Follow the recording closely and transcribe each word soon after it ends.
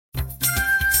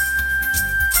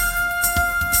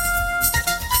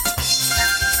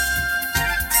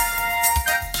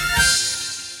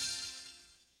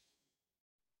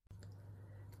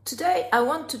I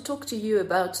want to talk to you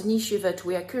about an issue that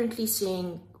we are currently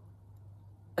seeing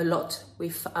a lot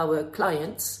with our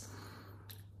clients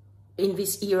in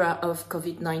this era of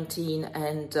COVID-19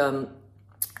 and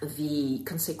the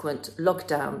consequent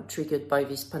lockdown triggered by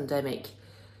this pandemic.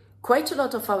 Quite a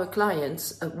lot of our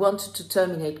clients want to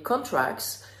terminate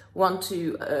contracts, want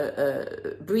to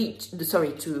break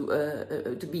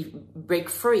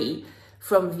free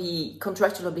from the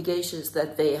contractual obligations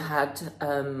that they had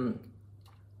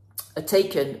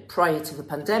taken prior to the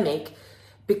pandemic,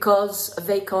 because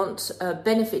they can't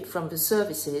benefit from the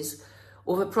services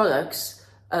or the products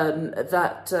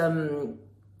that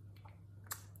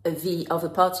the other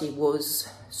party was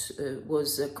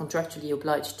contractually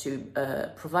obliged to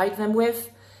provide them with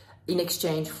in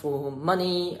exchange for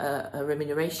money,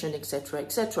 remuneration, etc.,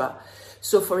 etc.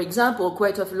 So, for example,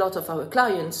 quite a lot of our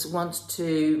clients want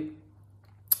to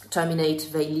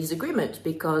terminate their lease agreement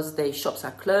because their shops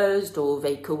are closed or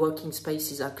their co-working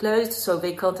spaces are closed, so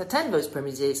they can't attend those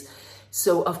premises.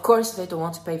 So, of course, they don't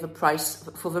want to pay the price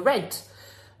for the rent.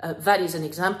 That is an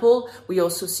example. We're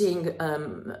also seeing,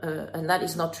 and that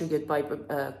is not triggered by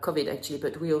COVID actually,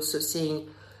 but we're also seeing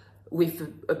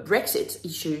with Brexit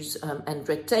issues and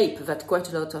red tape that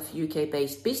quite a lot of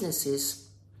UK-based businesses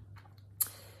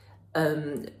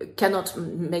cannot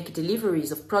make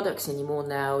deliveries of products anymore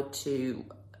now to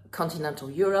continental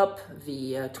Europe,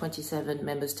 the 27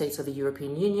 member states of the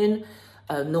European Union,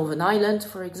 Northern Ireland,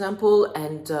 for example,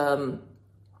 and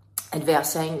they are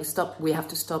saying, stop, we have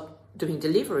to stop doing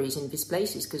deliveries in these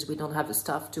places because we don't have the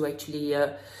staff to actually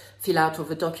fill out all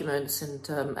the documents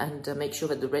and make sure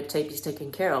that the red tape is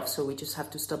taken care of. So we just have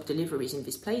to stop deliveries in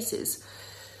these places.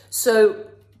 So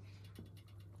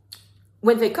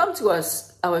when they come to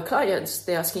us, our clients,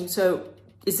 they're asking, so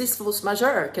is this force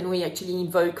majeure? Can we actually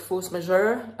invoke force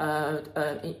majeure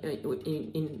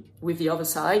with the other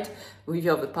side, with the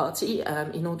other party,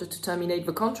 in order to terminate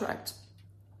the contract?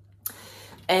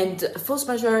 And force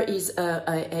majeure is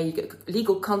a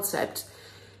legal concept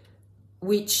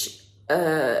which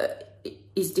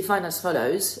is defined as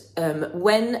follows.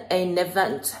 When an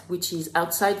event which is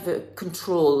outside the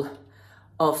control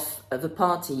of the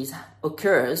parties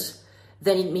occurs,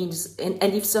 then it means,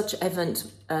 and if such event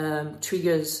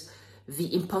triggers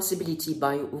the impossibility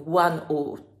by one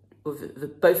or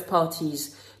both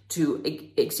parties to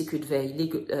execute their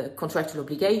legal, contractual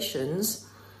obligations,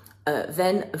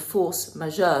 then a force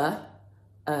majeure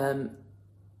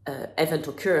event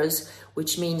occurs,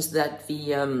 which means that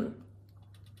the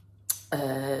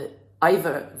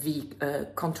either the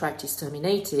contract is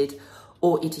terminated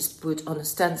or it is put on a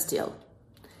standstill.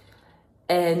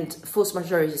 And force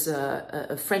majeure is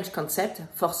a French concept,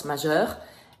 force majeure,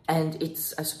 and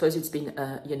it's, I suppose it's been,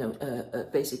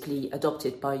 basically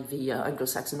adopted by the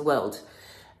Anglo-Saxon world.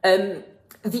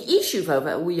 The issue, though,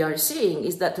 that we are seeing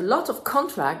is that a lot of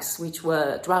contracts which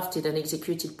were drafted and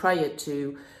executed prior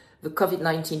to the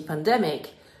COVID-19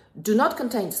 pandemic do not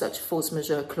contain such force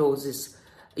majeure clauses.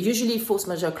 Usually force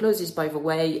majeure clauses, by the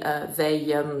way,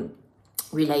 they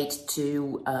relate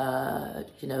to,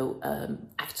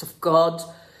 acts of God,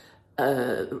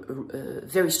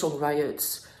 very strong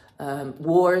riots,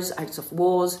 wars, acts of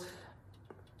wars,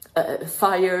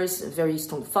 fires, very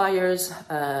strong fires,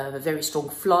 very strong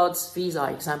floods. These are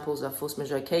examples of force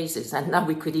majeure cases. And now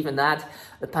we could even add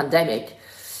a pandemic.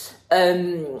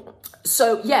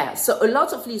 So a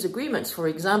lot of lease agreements, for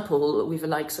example, with the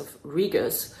likes of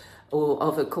Regus or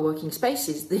other co-working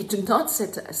spaces, they do not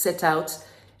set out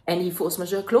any force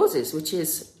majeure clauses, which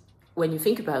is, when you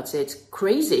think about it,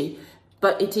 crazy,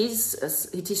 but it is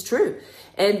true.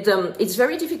 And it's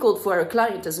very difficult for our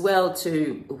client as well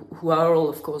who are all,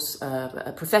 of course,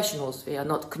 professionals. They are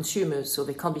not consumers, so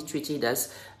they can't be treated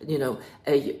as,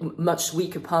 a much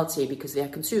weaker party because they are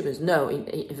consumers. No,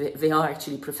 they are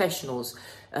actually professionals,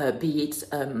 be it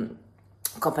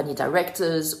company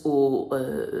directors or,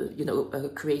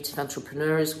 creative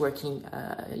entrepreneurs working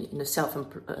in a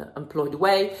self-employed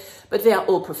way, but they are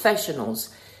all professionals.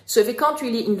 So they can't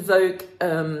really invoke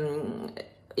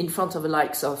in front of the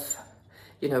likes of,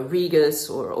 Regus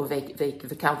or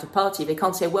the counterparty. They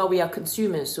can't say, well, we are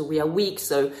consumers, so we are weak,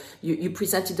 so you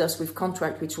presented us with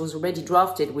contract which was already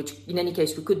drafted, which in any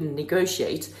case we couldn't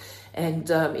negotiate, and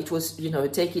it was, a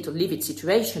take it or leave it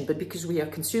situation, but because we are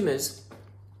consumers,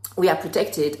 we are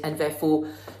protected, and therefore,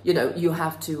 you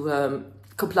have to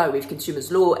comply with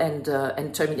consumers' law and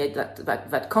terminate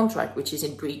that contract, which is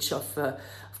in breach of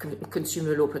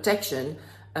consumer protection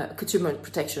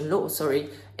law.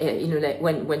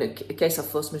 When a case of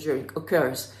force majeure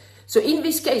occurs. So in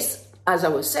this case, as I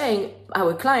was saying,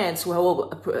 our clients who are all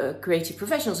creative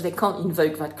professionals, they can't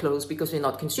invoke that clause because they're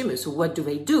not consumers. So what do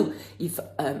they do if,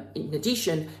 in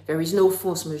addition, there is no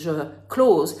force majeure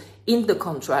clause in the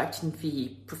contract, in the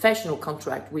professional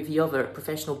contract with the other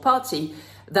professional party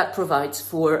that provides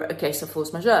for a case of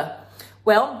force majeure?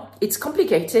 Well, it's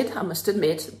complicated, I must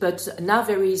admit, but now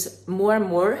there is more and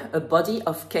more a body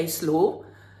of case law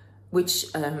which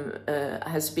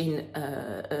has been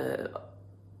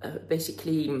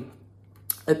basically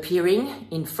appearing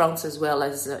in France as well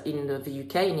as in the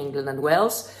UK, in England and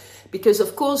Wales, because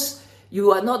of course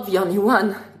you are not the only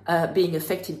one being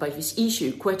affected by this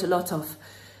issue. Quite a lot of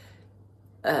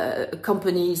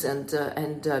companies and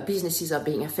businesses are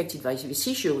being affected by this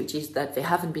issue, which is that they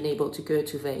haven't been able to go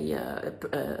to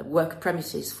their work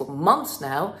premises for months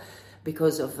now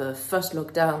because of the first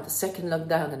lockdown, the second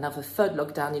lockdown, another third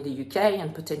lockdown in the UK,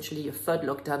 and potentially a third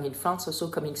lockdown in France also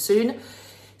coming soon.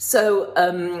 So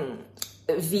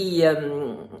these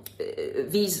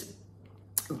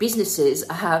businesses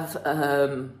have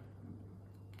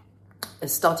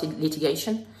started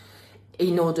litigation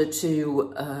in order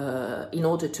to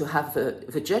have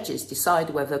the judges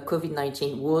decide whether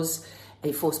COVID-19 was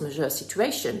a force majeure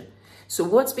situation. So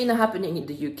what's been happening in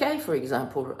the UK, for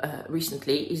example,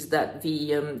 recently, is that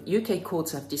the UK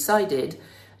courts have decided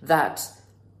that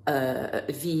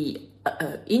the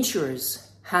insurers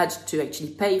had to actually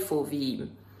pay for the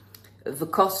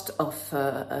cost of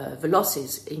the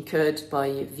losses incurred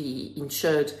by the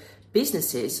insured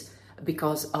businesses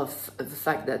because of the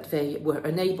fact that they were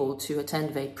unable to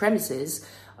attend their premises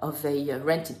of their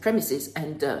rented premises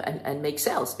and make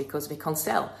sales because they can't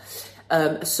sell.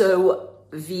 So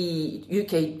the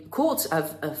UK courts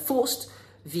have forced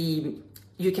the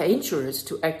UK insurers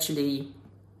to actually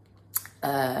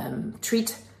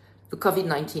treat the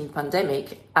COVID-19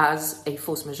 pandemic as a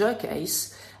force majeure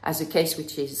case, as a case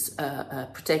which is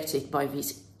protected by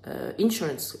these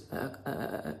insurance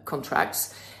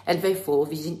contracts, and therefore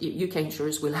these UK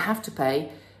insurers will have to pay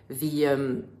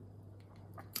some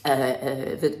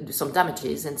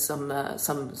damages and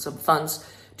some funds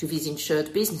to these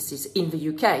insured businesses in the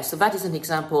UK. So that is an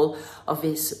example of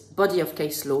this body of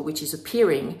case law which is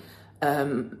appearing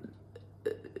around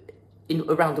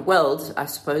the world, I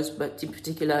suppose, but in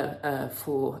particular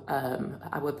for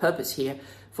our purpose here,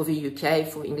 for the UK,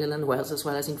 for England and Wales, as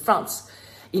well as in France.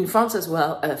 In France as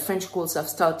well, French courts have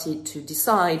started to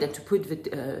decide and to put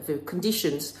the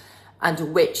conditions under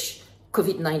which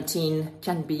COVID-19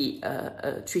 can be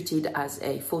treated as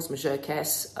a force majeure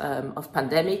case of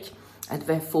pandemic, and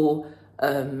therefore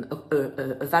a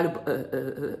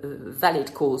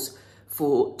valid cause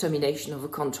for termination of a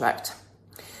contract.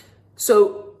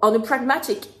 So on a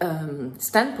pragmatic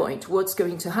standpoint, what's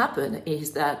going to happen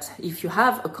is that if you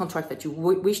have a contract that you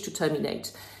wish to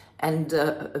terminate, and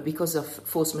because of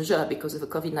force majeure, because of the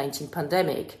COVID-19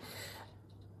 pandemic,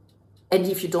 and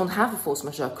if you don't have a force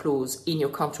majeure clause in your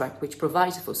contract which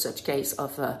provides for such case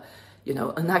of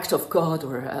an act of God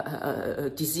or a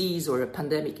disease or a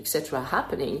pandemic, etc.,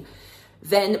 happening,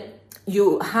 then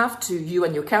you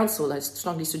and your counsel, I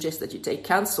strongly suggest that you take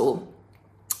counsel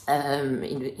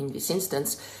in this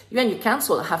instance, you and your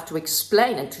counsel have to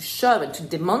explain and to show and to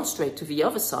demonstrate to the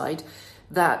other side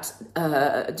that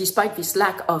despite this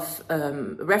lack of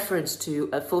reference to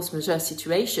a force majeure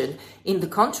situation in the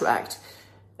contract,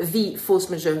 the force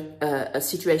majeure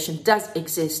situation does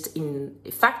exist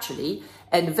factually,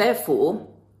 and therefore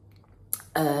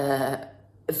the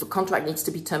contract needs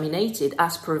to be terminated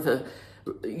as per the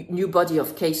new body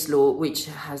of case law which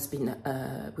has been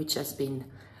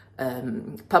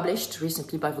published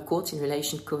recently by the court in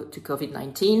relation to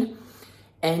COVID-19.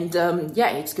 And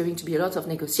it's going to be a lot of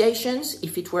negotiations.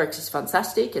 If it works, it's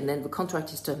fantastic, and then the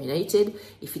contract is terminated.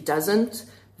 If it doesn't,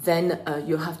 then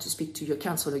you'll have to speak to your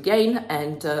counsel again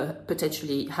and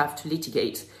potentially have to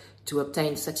litigate to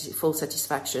obtain full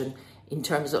satisfaction in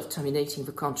terms of terminating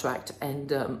the contract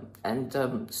and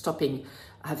stopping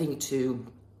having to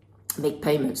make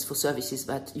payments for services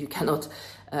that you cannot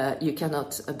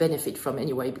benefit from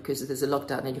anyway because there's a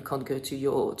lockdown and you can't go to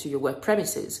your work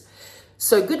premises.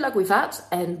 So good luck with that,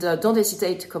 and don't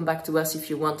hesitate to come back to us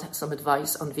if you want some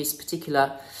advice on this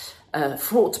particular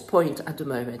fraught point at the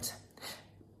moment.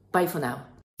 Bye for now.